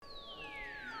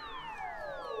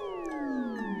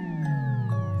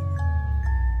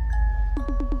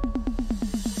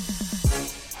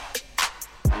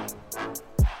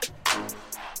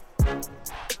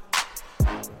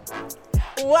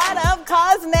What up,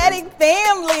 Cosmetic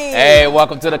family? Hey,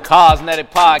 welcome to the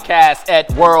Cosmetic Podcast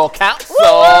at World Council.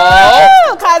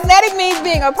 Woo! Cosmetic means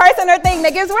being a person or thing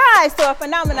that gives rise to a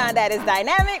phenomenon that is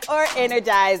dynamic or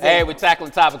energizing. Hey, we're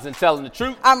tackling topics and telling the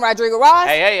truth. I'm Rodrigo Ross.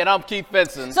 Hey, and I'm Keith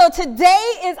Benson. So today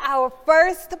is our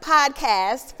first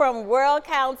podcast from World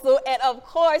Council, and of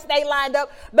course they lined up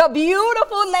the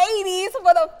beautiful ladies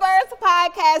for the first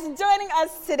podcast joining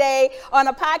us today on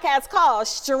a podcast called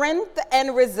Strength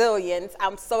and Resilience.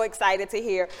 I'm so excited to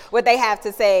hear what they have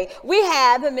to say. We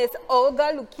have Miss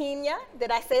Olga Lukinia. Did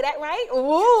I say that right?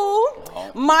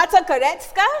 Woo! Marta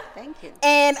Koretska. Thank you.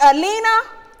 And Alina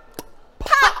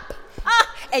Pop.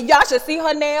 And y'all should see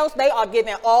her nails. They are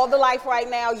giving all the life right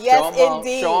now. Yes,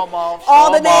 indeed. Show them off.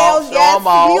 All the nails, yes,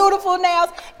 beautiful nails.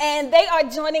 And they are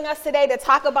joining us today to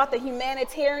talk about the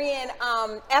humanitarian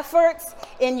efforts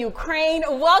in Ukraine.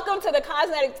 Welcome to the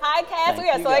Cosmetic Podcast. We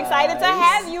are so excited to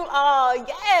have you all.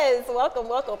 Yes, welcome.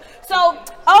 So,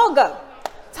 Olga,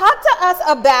 talk to us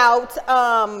about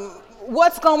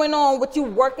what's going on with you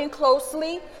working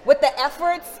closely with the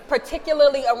efforts,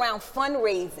 particularly around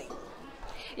fundraising.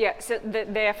 Yeah, so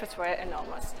the efforts were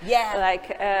enormous. Yeah.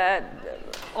 Like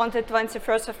on the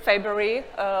 21st of February,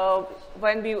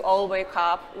 when we all wake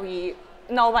up,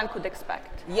 no one could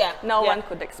expect. Yeah. No one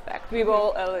could expect. We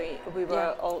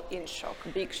were all in shock,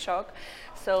 big shock.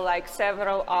 So like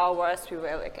several hours, we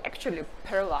were like actually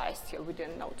paralyzed. We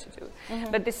didn't know what to do.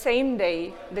 Mm-hmm. But the same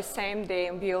day,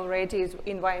 we already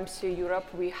in YMCA Europe,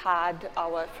 we had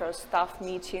our first staff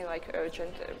meeting, like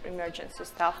urgent emergency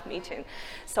staff meeting,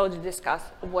 so to discuss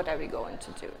what are we going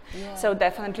to do. Yeah. So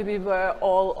definitely we were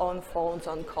all on phones,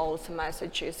 on calls,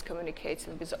 messages,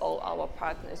 communicating with all our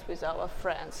partners, with our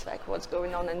friends, like what's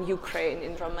going on in Ukraine,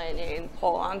 in Romania, in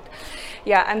Poland.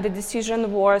 Yeah, and the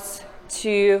decision was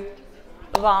to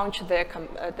launch the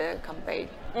campaign,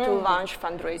 to launch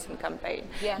fundraising campaign,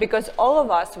 because all of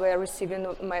us were receiving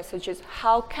messages.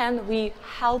 How can we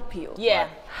help you?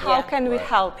 How can we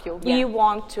help you? We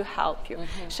want to help you.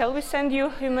 Shall we send you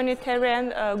humanitarian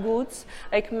goods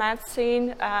like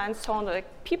medicine and so on?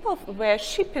 Like people were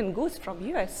shipping goods from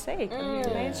USA. Can you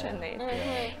imagine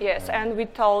it? Yes, and we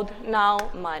told now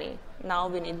money. Now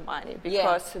we need money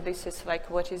because this is like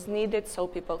what is needed, so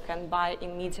people can buy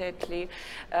immediately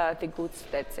the goods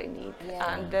that they need.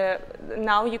 And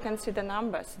now you can see the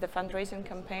numbers. The fundraising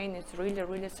campaign is really,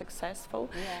 really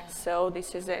successful. So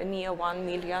this is a near 1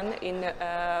 million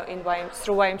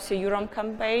through YMCA Europe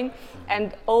campaign,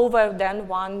 and over than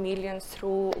 1 million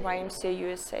through YMCA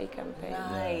USA campaign.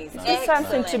 Nice. This is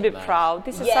something to be proud.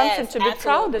 This is something to be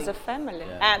proud as a family.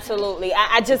 Absolutely.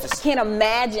 I just can't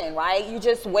imagine, right? You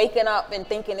just waking up and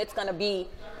thinking it's going to be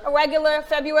a regular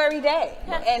February day.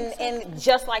 And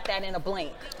just like that in a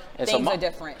blink. And things so are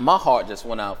different. My heart just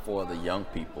went out for the young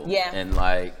people and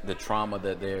like the trauma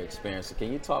that they're experiencing.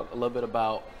 Can you talk a little bit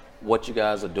about what you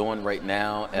guys are doing right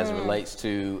now as it relates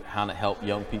to how to help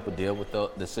young people deal with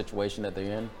the situation that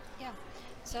they're in?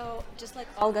 So just like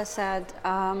Olga said,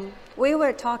 we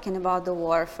were talking about the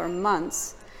war for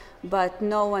months, but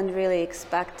no one really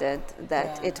expected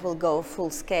that it will go full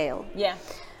scale.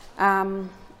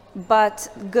 But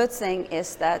good thing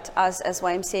is that us as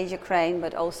YMCA Ukraine,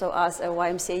 but also us at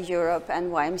YMCA Europe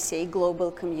and YMCA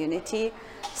Global Community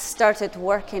started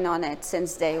working on it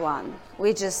since day one.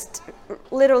 We just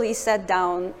literally sat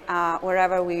down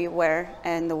wherever we were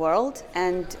in the world,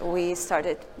 and we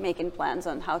started making plans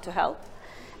on how to help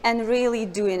and really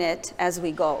doing it as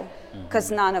we go,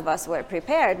 because none of us were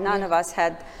prepared. None of us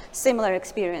had similar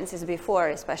experiences before,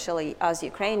 especially us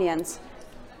Ukrainians.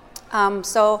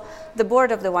 So the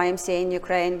board of the YMCA in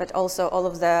Ukraine, but also all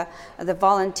of the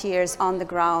volunteers on the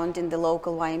ground in the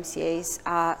local YMCAs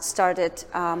started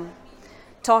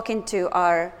talking to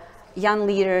our young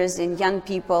leaders and young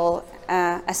people,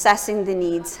 assessing the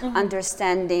needs,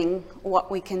 understanding what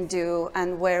we can do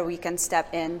and where we can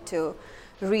step in to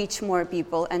reach more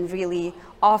people and really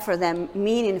offer them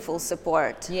meaningful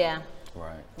support.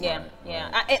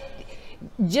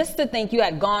 Just to think you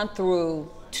had gone through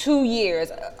 2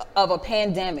 years of a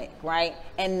pandemic, right?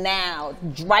 And now,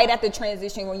 right at the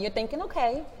transition when you're thinking,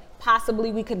 okay,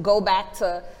 possibly we could go back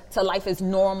to life as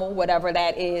normal, whatever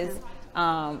that is,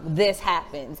 this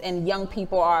happens and young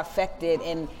people are affected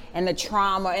and the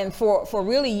trauma. And for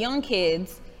really young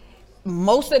kids,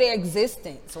 most of their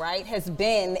existence, right, has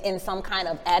been in some kind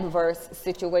of adverse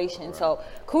situation. So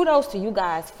kudos to you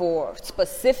guys for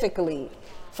specifically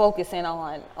focusing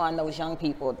on those young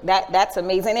people. That's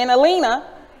amazing. And Alina,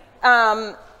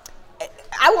 I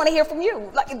want to hear from you.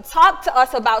 Like, talk to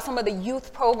us about some of the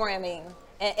youth programming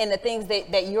and the things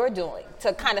that you're doing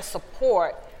to kind of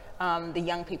support the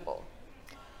young people.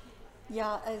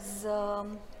 Yeah, as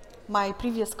my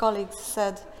previous colleagues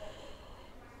said,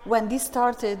 when this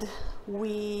started,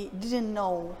 we didn't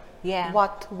know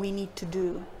what we need to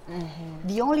do. Mm-hmm.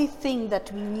 The only thing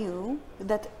that we knew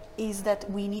is that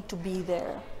we need to be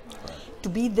there. Right. To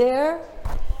be there,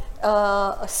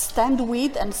 stand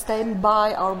with and stand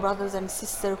by our brothers and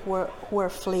sisters who are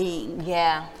fleeing.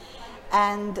 Yeah.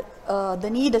 And the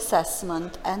need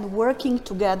assessment and working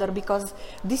together, because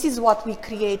this is what we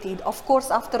created. Of course,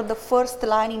 after the first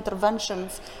line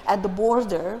interventions at the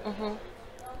border, mm-hmm.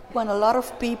 when a lot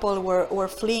of people were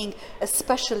fleeing,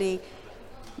 especially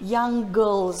young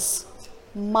girls,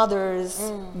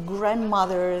 mothers,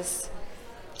 grandmothers,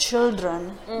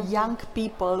 children, mm-hmm. young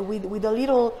people with a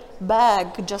little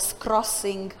bag just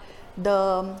crossing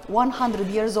the 100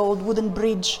 years old wooden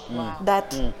bridge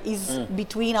that is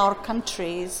between our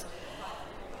countries,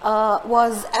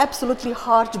 was absolutely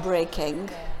heartbreaking.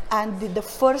 And the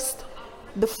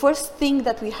first thing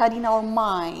that we had in our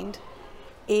mind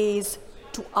is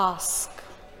to ask,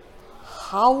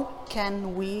 how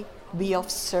can we be of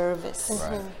service?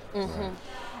 Right. Mm-hmm. Right.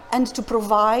 And to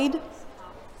provide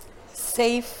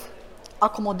safe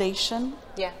accommodation,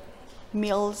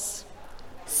 meals,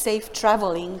 safe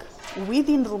traveling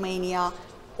within Romania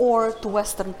or to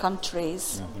Western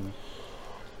countries. Mm-hmm.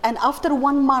 And after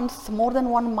 1 month, more than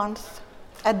 1 month,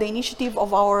 at the initiative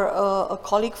of our a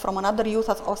colleague from another youth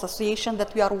association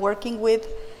that we are working with,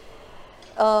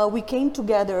 we came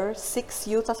together, 6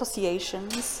 youth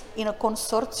associations, in a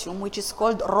consortium which is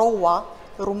called ROA,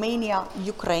 Romania,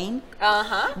 Ukraine.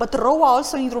 Uh-huh. But ROA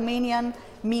also in Romanian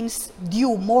means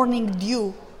dew, morning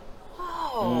dew.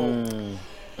 Oh.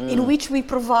 In which we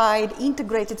provide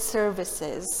integrated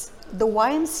services. The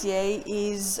YMCA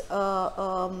is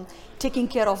taking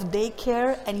care of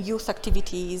daycare and youth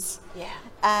activities. Yeah.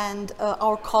 And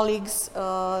our colleagues,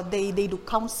 they do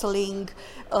counseling,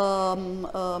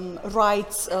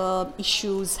 rights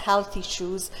issues, health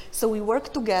issues. So we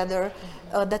work together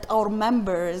that our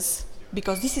members,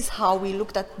 because this is how we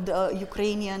looked at the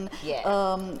Ukrainian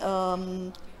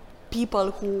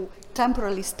people who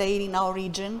temporarily stayed in our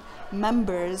region,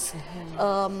 members,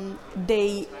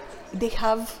 they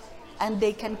have and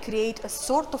they can create a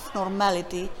sort of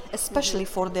normality, especially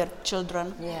for their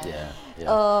children.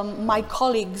 My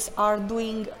colleagues are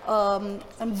doing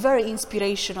a very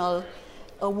inspirational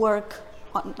work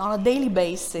on a daily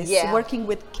basis, working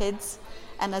with kids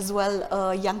and as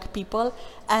well young people.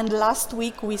 And last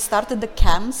week we started the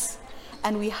camps,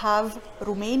 and we have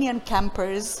Romanian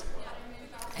campers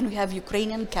and we have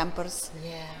Ukrainian campers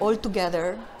all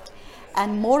together.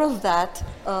 And more of that,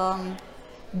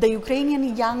 the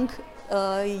Ukrainian young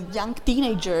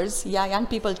teenagers, young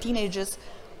people, teenagers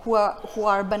who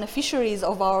are beneficiaries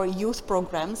of our youth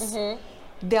programs,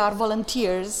 they are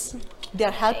volunteers, they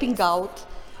are helping out,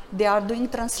 they are doing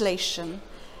translation,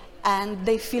 and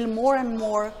they feel more and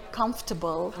more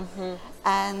comfortable.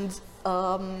 And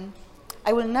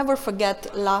I will never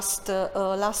forget last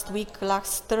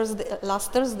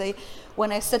Thursday,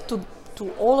 when I said to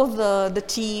all of the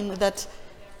team that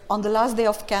on the last day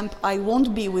of camp I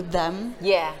won't be with them.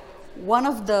 One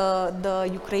of the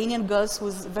Ukrainian girls who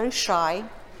was very shy,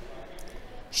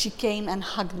 she came and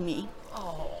hugged me.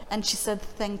 And she said,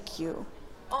 "Thank you."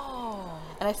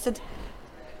 And I said,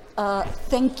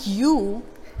 "Thank you,"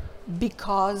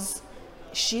 because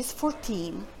she's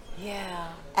 14.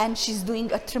 And she's doing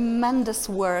a tremendous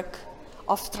work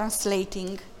of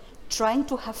translating, trying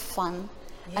to have fun,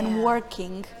 and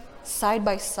working side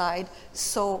by side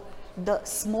so the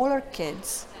smaller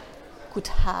kids could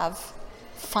have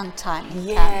fun time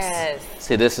in camps.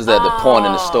 See, this is at the point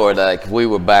in the story that, like, if we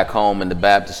were back home in the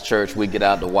Baptist church, we get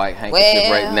out the white handkerchief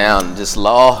right now and just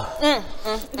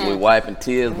we're wiping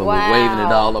tears, but we're waving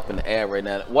it all up in the air right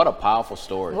now. What a powerful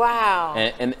story.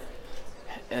 And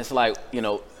it's like, you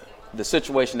know, the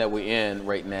situation that we're in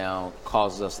right now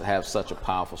causes us to have such a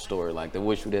powerful story. Like, I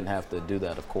wish we didn't have to do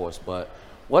that, of course, but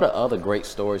what are other great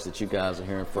stories that you guys are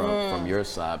hearing from your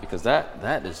side? Because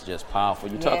that is just powerful.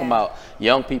 You're talking about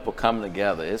young people coming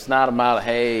together. It's not about,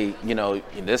 hey, you know,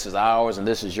 this is ours and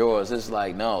this is yours. It's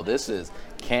like, no, this is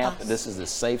camp. This is a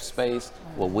safe space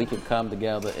where we can come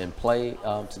together and play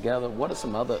together. What are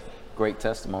some other great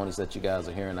testimonies that you guys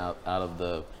are hearing out of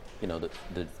the, you know,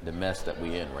 the mess that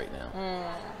we're in right now?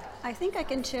 I think I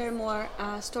can share more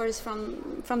stories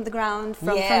from the ground,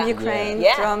 from Ukraine.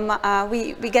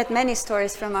 We get many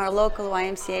stories from our local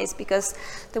YMCAs, because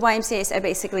the YMCAs are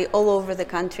basically all over the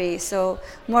country. So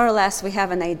more or less we have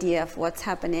an idea of what's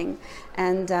happening.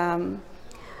 And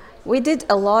we did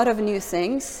a lot of new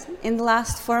things in the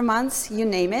last 4 months, you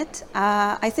name it.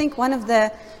 I think one of the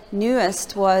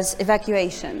newest was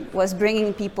evacuation, was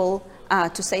bringing people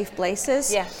to safe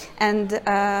places. And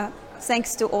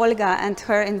thanks to Olga and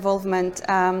her involvement,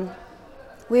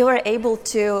 we were able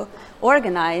to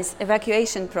organize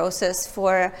evacuation process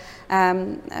for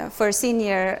a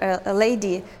senior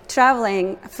lady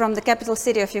traveling from the capital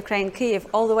city of Ukraine, Kyiv,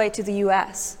 all the way to the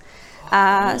U.S.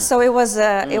 So it was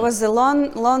a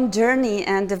long journey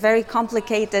and a very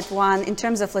complicated one in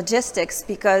terms of logistics,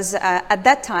 because at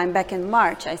that time, back in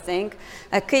March, I think,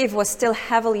 Kyiv was still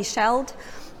heavily shelled.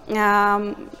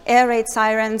 Air raid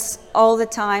sirens all the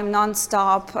time,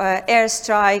 non-stop,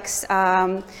 airstrikes.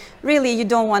 Really, you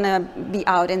don't want to be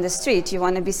out in the street. You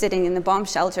want to be sitting in the bomb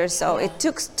shelter. So it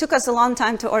took us a long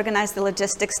time to organize the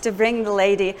logistics to bring the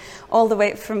lady all the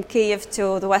way from Kyiv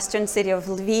to the western city of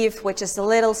Lviv, which is a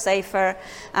little safer,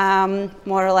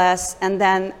 more or less, and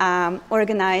then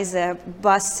organize a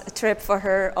bus trip for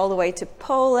her all the way to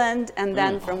Poland, and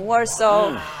then from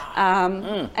Warsaw.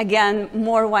 Again,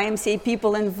 more YMCA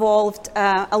people involved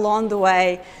along the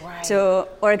way to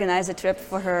organize a trip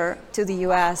for her to the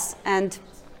US. And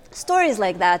stories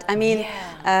like that. I mean,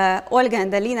 Olga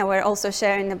and Alina were also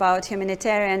sharing about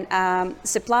humanitarian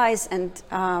supplies and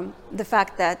the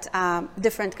fact that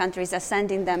different countries are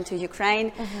sending them to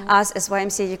Ukraine. Us, as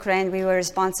YMCA Ukraine, we were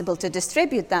responsible to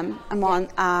distribute them among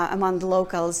the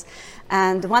locals.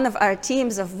 And one of our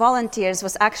teams of volunteers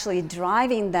was actually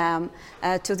driving them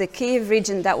to the Kyiv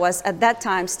region that was at that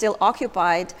time still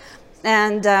occupied.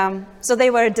 And so they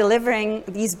were delivering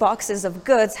these boxes of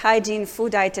goods, hygiene,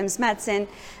 food items, medicine.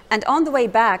 And on the way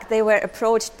back, they were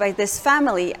approached by this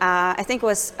family. I think it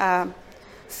was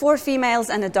 4 females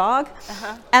and a dog.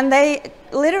 And they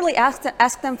literally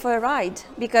asked them for a ride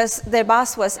because their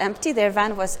bus was empty, their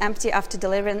van was empty after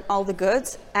delivering all the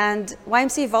goods. And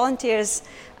YMCA volunteers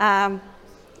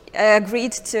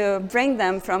agreed to bring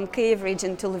them from Kyiv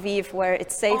region to Lviv, where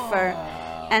it's safer.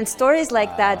 And stories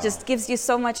like that just gives you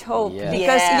so much hope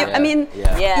because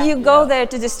you go there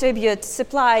to distribute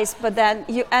supplies, but then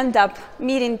you end up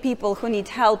meeting people who need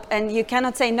help, and you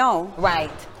cannot say no.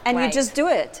 And you just do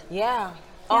it.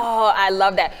 Oh, I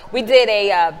love that. We did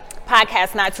a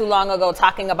podcast not too long ago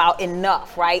talking about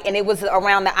enough, right? And it was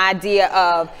around the idea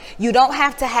of you don't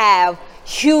have to have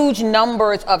huge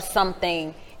numbers of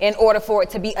something in order for it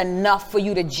to be enough for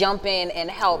you to jump in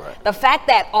and help. The fact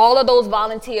that all of those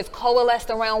volunteers coalesced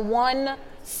around one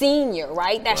senior,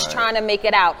 right, that's trying to make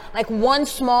it out, like one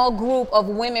small group of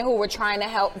women who were trying to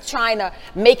help, trying to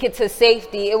make it to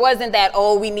safety. It wasn't that,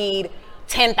 oh, we need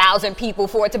 10,000 people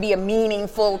for it to be a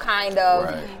meaningful kind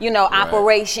of,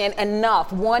 operation.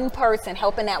 Enough. One person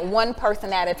helping that one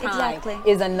person at a time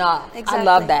is enough. I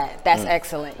love that. That's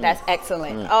excellent. That's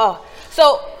excellent. Oh,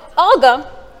 so Olga,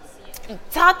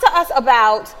 talk to us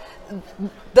about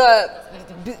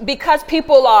because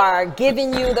people are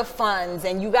giving you the funds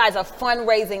and you guys are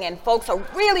fundraising and folks are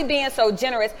really being so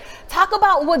generous. Talk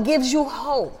about what gives you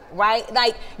hope, right?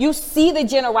 Like you see the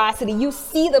generosity, you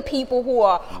see the people who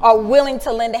are willing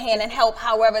to lend a hand and help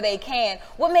however they can.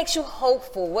 What makes you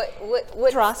hopeful?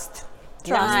 What Trust.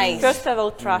 Nice. First of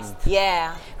all, trust.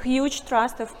 Huge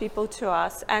trust of people to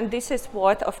us, and this is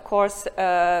what, of course,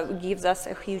 gives us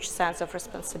a huge sense of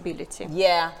responsibility.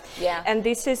 And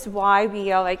this is why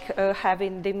we are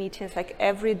having the meetings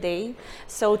every day,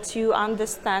 so to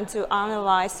understand, to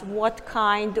analyze what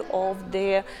kind of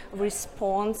the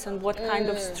response and what kind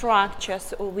of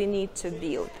structures we need to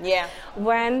build.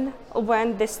 When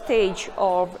the stage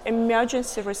of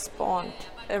emergency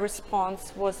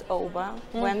response was over,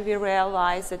 when we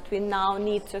realized that we now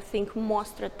need to think more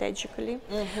strategically,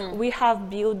 we have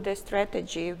built the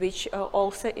strategy which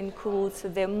also includes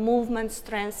the movement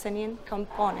strengthening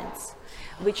components,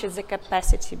 which is the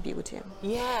capacity building.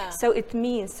 So it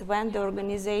means when the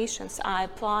organizations are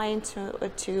applying to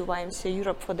YMCA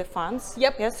Europe for the funds,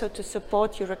 so to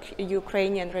support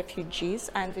Ukrainian refugees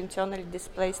and internally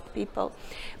displaced people,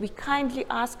 we kindly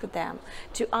ask them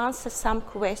to answer some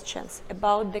questions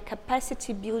about the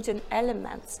capacity building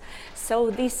elements, so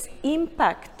this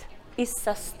impact is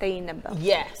sustainable.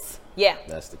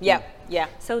 That's the key.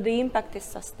 So the impact is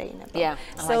sustainable.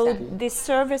 So like these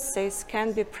services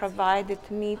can be provided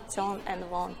mid-term and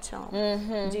long-term.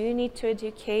 Do you need to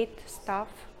educate staff,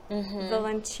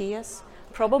 volunteers?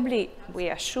 Probably we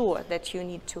are sure that you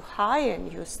need to hire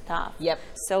new staff.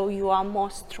 So you are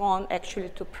more strong actually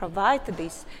to provide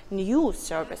these new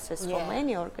services for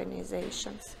many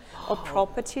organizations. Or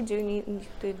property, do you need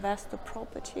to invest in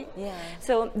property?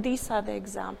 So these are the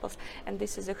examples, and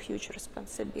this is a huge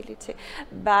responsibility.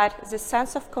 But the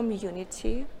sense of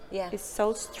community is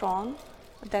so strong,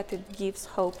 that it gives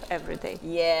hope every day.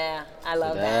 Yeah, I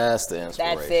love that. That's the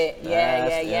inspiration. That's it. Yeah,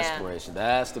 That's the yeah. inspiration.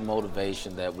 That's the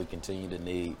motivation that we continue to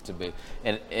need to be.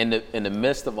 And in the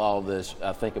midst of all this,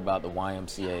 I think about the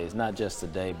YMCA. It's not just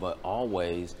today, but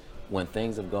always. When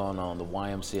things have gone on, the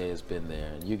YMCA has been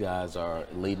there, and you guys are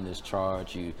leading this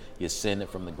charge. You send it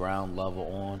from the ground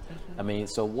level on. Mm-hmm. I mean,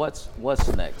 so what's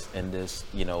next in this?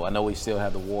 You know, I know we still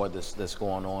have the war that's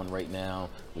going on right now.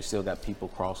 We still got people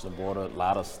crossing the border. A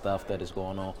lot of stuff that is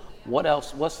going on. What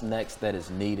else? What's next that is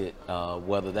needed?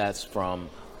 Whether that's from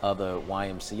other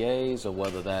YMCA's or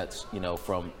whether that's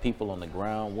from people on the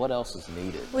ground. What else is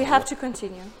needed? We have to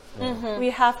continue. Mm-hmm. We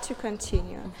have to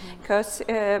continue because.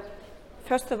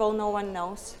 First of all, no one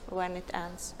knows when it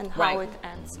ends and how it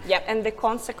ends. Yep. And the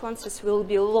consequences will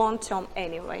be long-term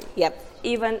anyway. Yep.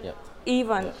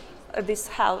 Even this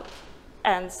health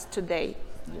ends today.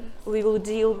 Yep. We will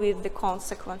deal with the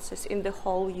consequences in the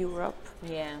whole Europe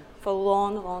for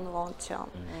long term.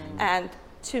 Mm-hmm. And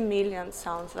 2 million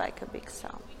sounds like a big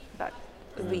sum, but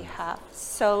we have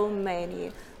so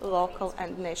many local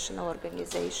and national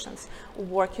organizations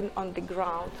working on the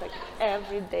ground like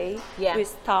every day with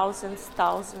thousands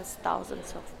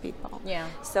of people. Yeah.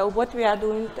 So what we are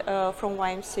doing from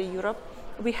YMCA Europe,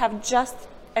 we have just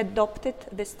adopted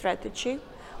the strategy.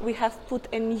 We have put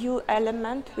a new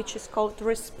element which is called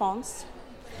response.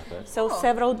 Okay. So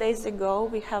several days ago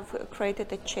we have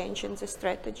created a change in the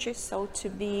strategy so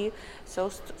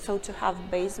to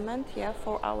have basement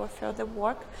for our further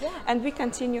work, and we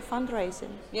continue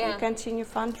fundraising. We continue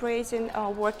fundraising,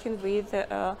 working with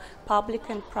public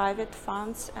and private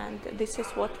funds, and this is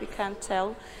what we can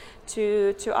tell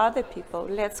to other people.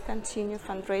 Let's continue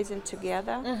fundraising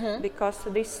together because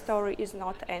this story is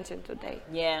not ending today.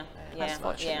 That's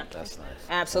nice.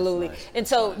 Absolutely. That's nice. And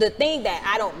so the thing that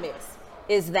I don't miss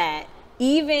is that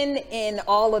even in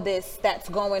all of this that's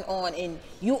going on and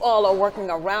you all are working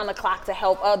around the clock to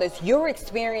help others, you're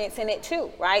experiencing it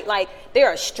too, right? Like there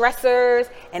are stressors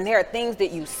and there are things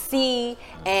that you see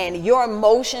and your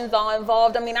emotions are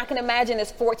involved. I mean, I can imagine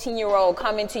this 14-year-old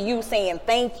coming to you saying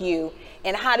thank you.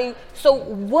 And so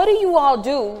what do you all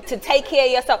do to take care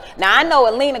of yourself? Now, I know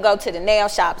Alina go to the nail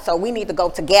shop, so we need to go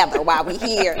together while we're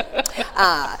here.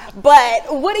 But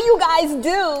what do you guys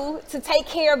do to take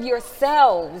care of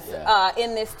yourselves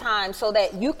in this time so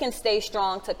that you can stay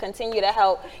strong to continue to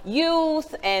help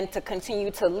youth and to continue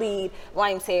to lead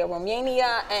YMCA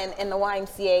Romania and the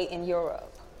YMCA in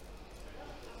Europe?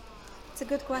 It's a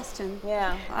good question.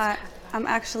 Yeah. I'm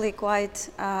actually quite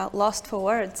lost for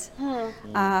words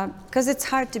because it's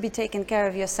hard to be taking care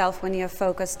of yourself when you're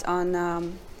focused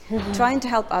on trying to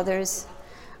help others.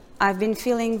 I've been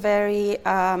feeling very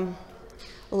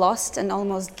lost and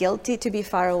almost guilty to be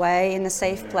far away in a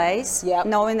safe place,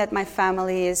 knowing that my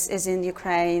family is in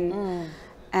Ukraine.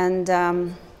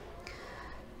 And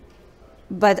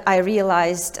but I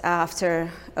realized after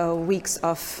weeks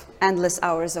of endless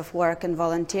hours of work and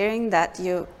volunteering that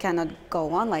you cannot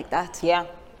go on like that. Yeah.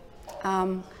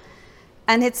 And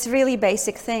it's really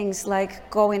basic things like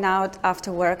going out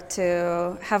after work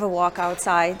to have a walk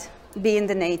outside, be in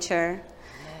the nature,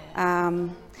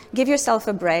 give yourself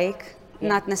a break,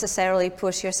 not necessarily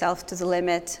push yourself to the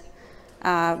limit,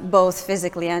 both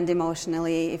physically and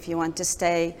emotionally. If you want to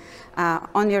stay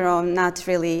on your own, not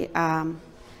really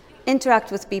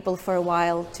interact with people for a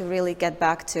while to really get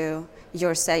back to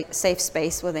your safe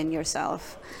space within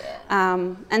yourself.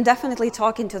 And definitely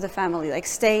talking to the family, like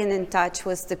staying in touch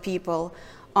with the people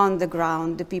on the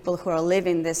ground, the people who are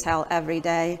living this hell every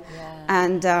day.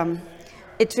 And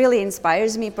it really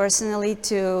inspires me personally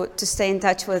to stay in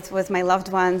touch with my loved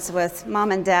ones, with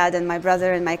mom and dad and my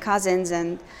brother and my cousins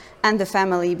and the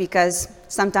family, because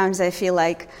sometimes I feel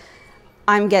like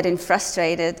I'm getting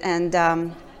frustrated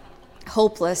and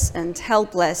hopeless and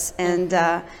helpless and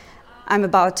I'm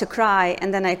about to cry,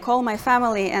 and then I call my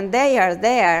family and they are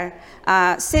there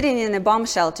sitting in a bomb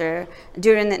shelter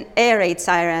during an air raid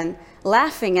siren,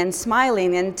 laughing and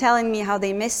smiling and telling me how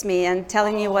they miss me and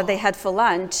telling me what they had for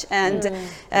lunch and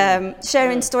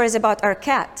sharing stories about our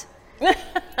cat.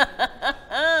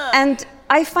 And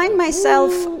I find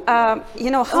myself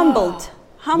humbled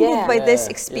by this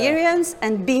experience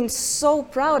and being so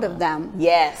proud of them.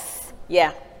 Yes.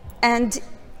 Yeah. And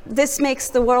this makes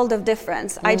the world of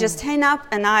difference. I just hang up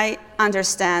and I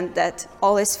understand that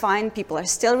all is fine. People are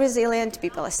still resilient.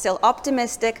 People are still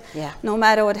optimistic. Yeah. No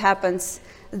matter what happens,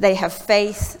 they have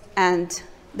faith and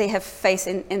they have faith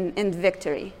in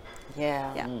victory.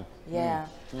 Yeah.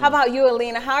 How about you,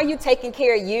 Alina? How are you taking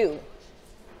care of you?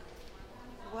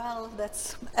 Well,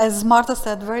 that's, as Marta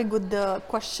said, very good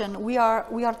question. We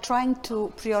are trying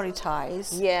to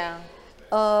prioritize. Yeah.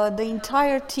 the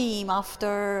entire team,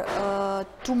 after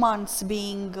 2 months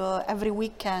being every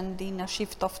weekend in a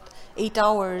shift of 8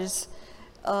 hours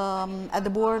at the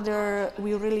border,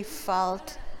 we really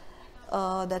felt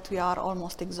that we are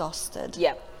almost exhausted.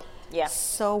 Yeah, yeah.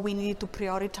 So we needed to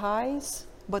prioritize,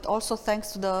 but also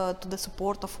thanks to the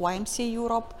support of YMCA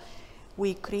Europe,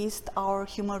 we increased our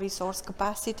human resource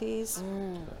capacities.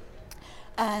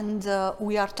 And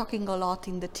we are talking a lot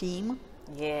in the team.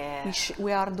 Yeah.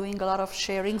 We are doing a lot of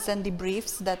sharings and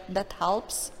debriefs that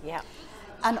helps. Yeah.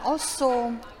 And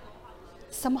also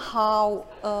somehow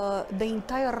the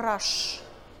entire rush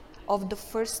of the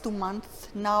first 2 months,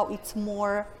 now it's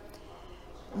more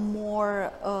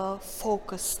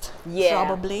focused,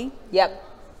 probably. Yep.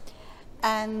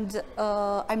 And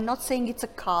I'm not saying it's a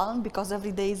calm, because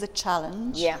every day is a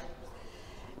challenge. Yeah.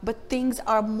 But things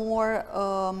are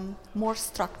more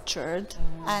structured,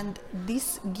 and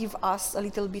this gives us a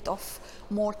little bit of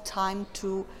more time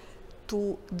to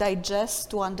digest,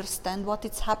 to understand what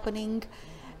is happening,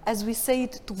 as we say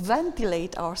it, to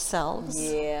ventilate ourselves.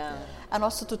 Yeah. And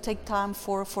also to take time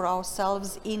for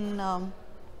ourselves in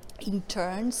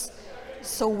turns,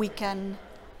 so we can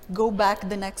go back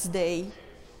the next day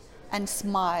and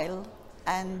smile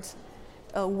and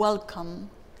welcome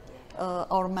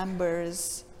our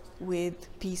members with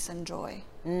peace and joy.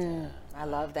 I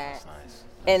love that. That's nice.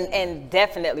 And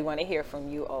definitely want to hear from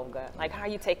you, Olga. Like, how are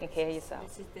you taking care of yourself?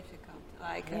 This is difficult.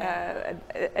 Like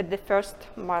at the first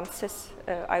months,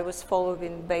 I was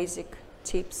following basic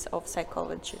tips of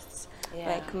psychologists,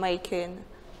 like making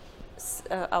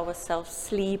ourselves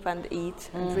sleep and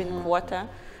eat and drink water,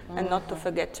 and not to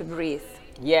forget to breathe.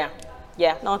 Yeah.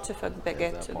 Yeah. Not to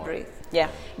forget to breathe. Yeah.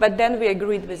 But then we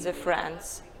agreed with the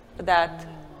friends that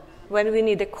when we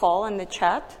need a call and a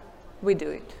chat, we do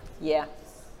it. Yeah.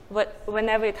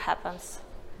 Whenever it happens,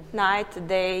 night,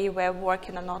 day, we're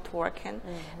working or not working,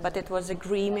 but it was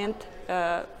agreement,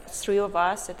 3 of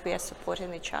us, that we are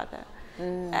supporting each other.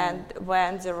 And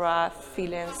when there are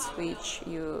feelings which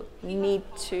you need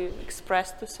to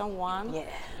express to someone,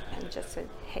 and just say,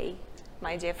 hey,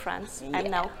 my dear friends,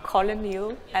 I'm now calling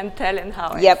you and telling how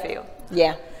I feel.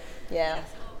 Yeah. Yeah.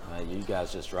 You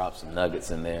guys just dropped some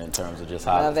nuggets in there in terms of just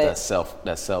how that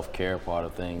self-care part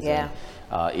of things. Yeah.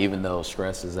 And, even though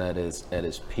stress is at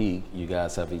its peak, you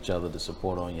guys have each other to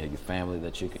support on you, your family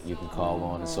that you can call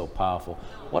on. It's so powerful.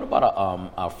 What about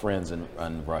our friends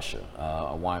in Russia,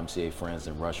 our YMCA friends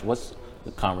in Russia? What's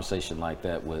the conversation like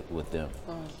that with them?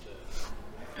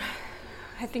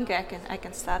 I think I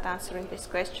can start answering this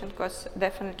question, because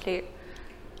definitely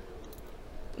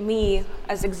me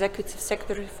as Executive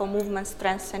Secretary for Movement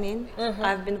Strengthening,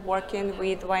 I've been working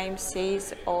with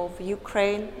YMCAs of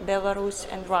Ukraine, Belarus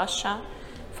and Russia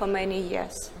for many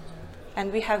years.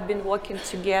 And we have been working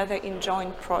together in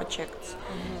joint projects.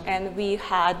 And we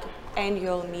had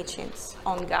annual meetings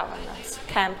on governance,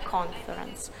 camp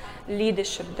conference,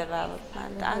 leadership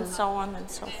development, and so on and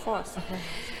so forth.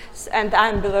 And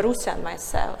I'm Belarusian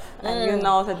myself, and you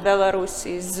know that Belarus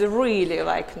is really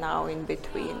like now in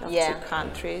between of 2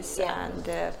 countries, and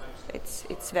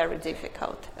it's very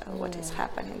difficult what is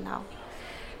happening now.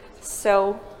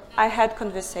 So I had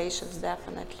conversations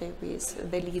definitely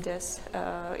with the leaders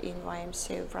in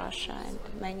YMCA of Russia and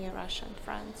many Russian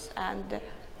friends, and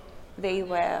they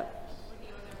were,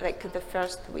 like the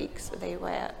first weeks, they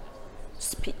were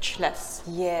speechless.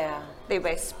 Yeah. They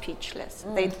were speechless.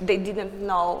 They didn't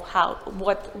know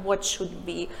what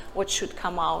should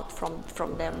come out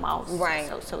from their mouths.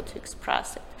 Right. So to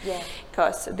express it. Yeah.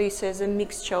 Because this is a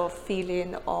mixture of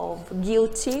feeling of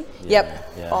guilty. Yep.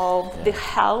 Of the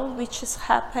hell which is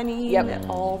happening. Yep.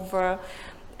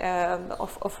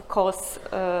 Of course,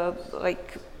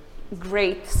 like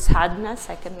great sadness.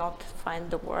 I cannot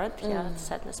find the word.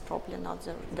 Sadness probably not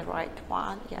the right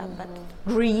one. But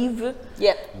grieve.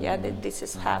 That this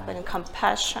is happening.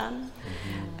 Compassion,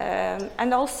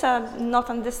 and also not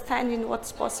understanding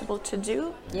what's possible to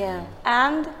do.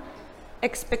 And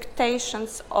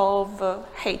expectations of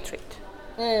hatred,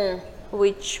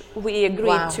 which we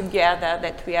agreed together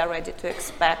that we are ready to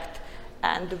expect,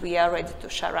 and we are ready to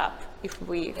shut up if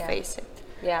we face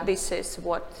it. This is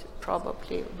what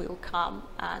probably will come,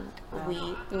 and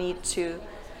we need to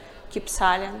keep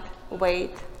silent,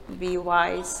 wait, be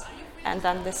wise, and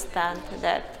understand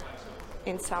that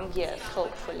in some years,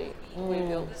 hopefully, we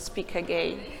will speak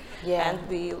again and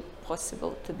be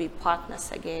possible to be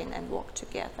partners again and work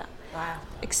together. Wow.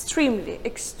 Extremely,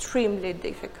 extremely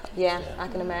difficult. Yeah, I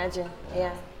can imagine.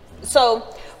 Yeah. So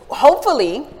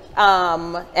hopefully,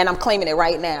 and I'm claiming it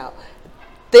right now,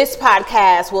 this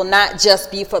podcast will not just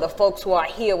be for the folks who are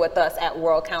here with us at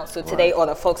World Council today or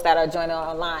the folks that are joining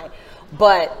online,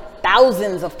 but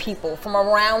thousands of people from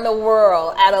around the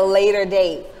world at a later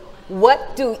date,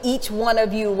 what do each one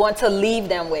of you want to leave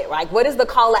them with? Like, what is the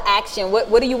call to action?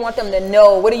 What do you want them to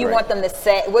know? What do you want them to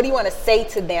say? What do you want to say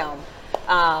to them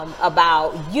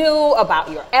about you,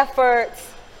 about your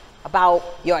efforts, about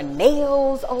your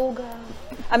nails, Olga?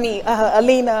 I mean,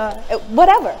 Alina,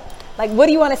 whatever. Like, what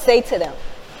do you want to say to them?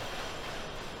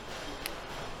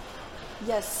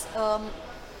 Yes,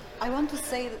 I want to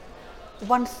say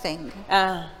one thing.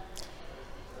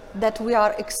 That we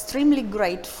are extremely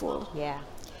grateful. Yeah.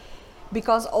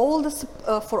 Because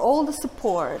for all the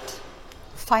support,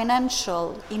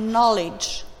 financial, in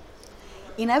knowledge,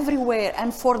 in everywhere,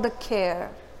 and for the care.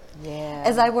 Yeah.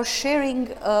 As I was sharing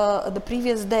the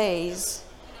previous days,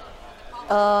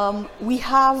 we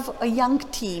have a young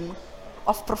team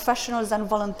of professionals and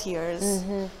volunteers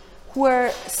who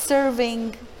are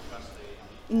serving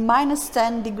in minus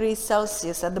 10 degrees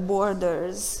Celsius at the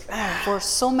borders for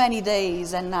so many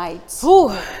days and nights.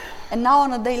 Ooh. And now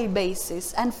on a daily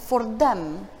basis. And for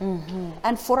them,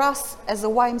 and for us as a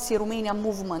YMCA Romania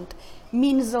movement,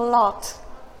 means a lot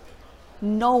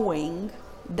knowing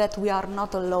that we are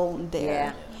not alone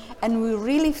there. Yeah. And we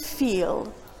really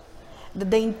feel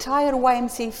that the entire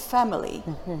YMCA family,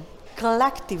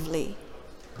 collectively,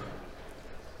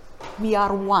 we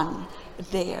are one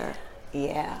there.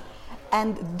 Yeah.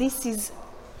 And this is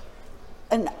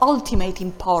an ultimate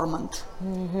empowerment.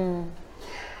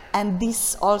 And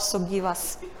this also gives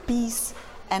us peace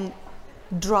and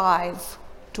drive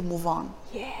to move on.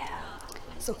 Yeah.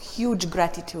 So huge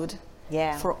gratitude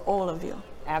for all of you.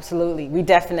 Absolutely.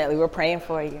 We're praying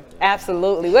for you.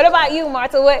 Absolutely. What about you,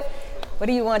 Marta? What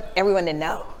do you want everyone to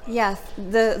know? Yes,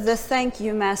 the thank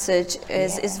you message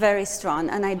is very strong,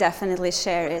 and I definitely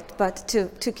share it. But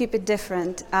to keep it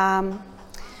different,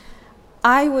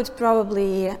 I would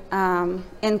probably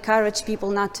encourage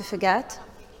people not to forget.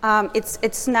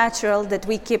 It's natural that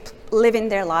we keep living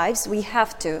their lives. We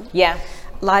have to. Yeah.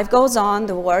 Life goes on.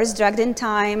 The war is dragged in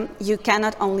time. You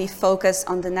cannot only focus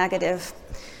on the negative,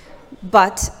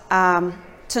 but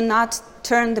to not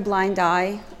turn the blind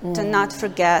eye, to not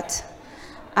forget,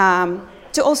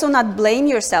 to also not blame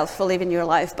yourself for living your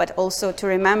life, but also to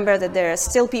remember that there are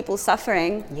still people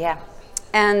suffering. Yeah.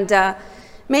 And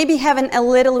maybe having a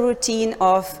little routine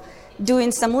of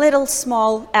doing some little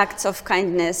small acts of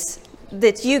kindness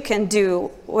that you can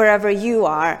do wherever you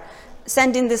are,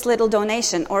 sending this little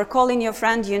donation or calling your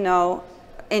friend you know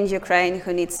in Ukraine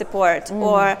who needs support,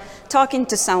 or talking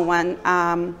to someone,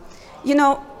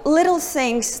 little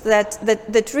things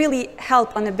that really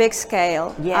help on a big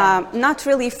scale. Yeah. Not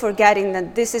really forgetting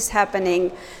that this is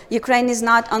happening. Ukraine is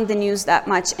not on the news that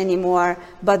much anymore,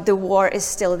 but the war is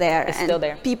still there. It's still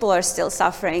there. People are still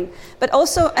suffering. But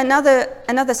also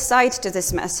another side to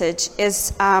this message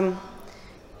is,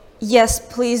 yes,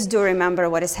 please do remember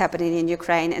what is happening in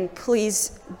Ukraine, and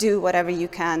please do whatever you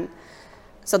can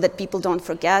so that people don't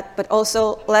forget. But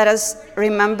also let us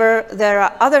remember there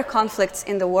are other conflicts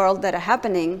in the world that are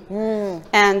happening.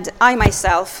 And I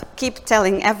myself keep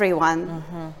telling everyone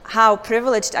how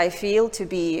privileged I feel to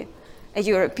be a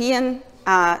European,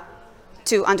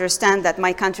 to understand that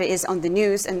my country is on the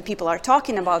news and people are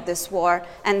talking about this war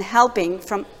and helping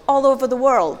from all over the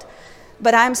world.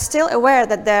 But I'm still aware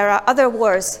that there are other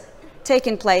wars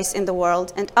taking place in the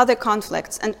world and other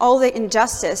conflicts and all the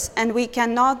injustice, and we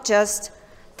cannot just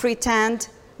pretend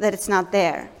that it's not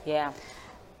there. Yeah.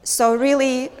 So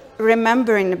really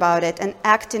remembering about it and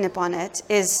acting upon it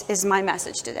is my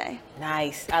message today.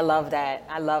 Nice. I love that.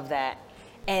 I love that.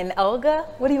 And Olga,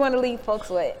 what do you want to leave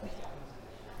folks with?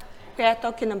 We are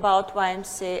talking about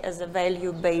YMCA as a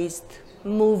value-based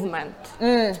movement,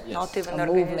 not even an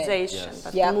organization,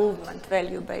 but movement,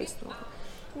 value-based movement.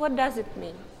 What does it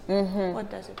mean?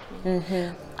 What does it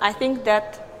mean? I think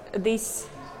that this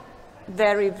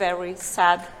very, very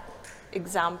sad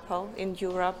example in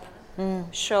Europe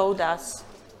showed us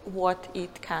what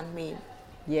it can mean.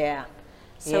 Yeah.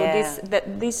 So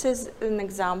this is an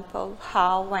example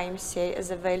how YMCA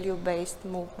as a value-based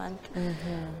movement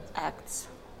acts.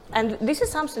 And this is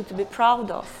something to be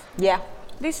proud of. Yeah.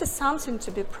 This is something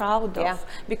to be proud of,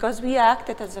 because we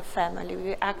acted as a family,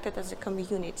 we acted as a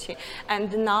community,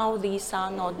 and now these are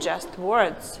not just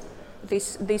words.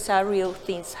 These are real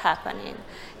things happening,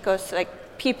 because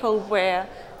people were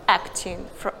acting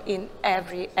in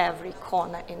every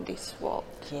corner in this world.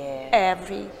 Yeah.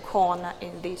 Every corner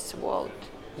in this world,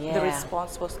 yeah. The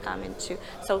response was coming to.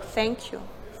 So thank you,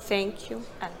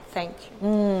 and thank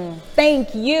you.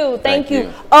 Thank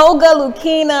you. Olga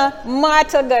Lukina,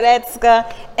 Marta Goretzka,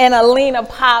 and Alina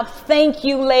Popp. Thank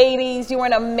you, ladies. You were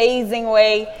an amazing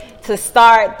way to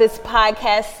start this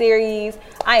podcast series.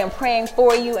 I am praying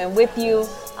for you and with you.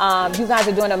 You guys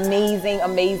are doing amazing,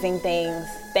 amazing things.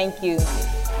 Thank you.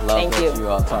 Love that you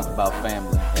all talk about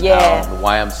family. And how the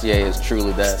YMCA is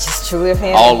truly that. It's just truly a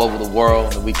family. All over the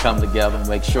world, and we come together and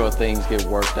make sure things get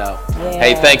worked out. Yeah.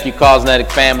 Hey, thank you, Cosmetic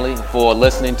family, for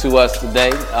listening to us today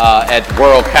at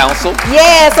World Council.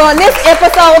 Yes, on this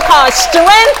episode called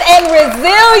Strength and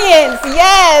Resilience.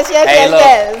 Yes.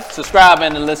 Subscribe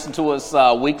and listen to us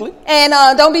weekly. And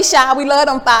don't be shy. We love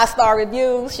them 5-star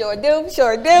reviews. Sure do.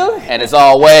 And as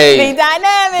always, be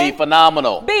dynamic. Be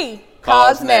phenomenal. Be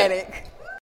cosmetic.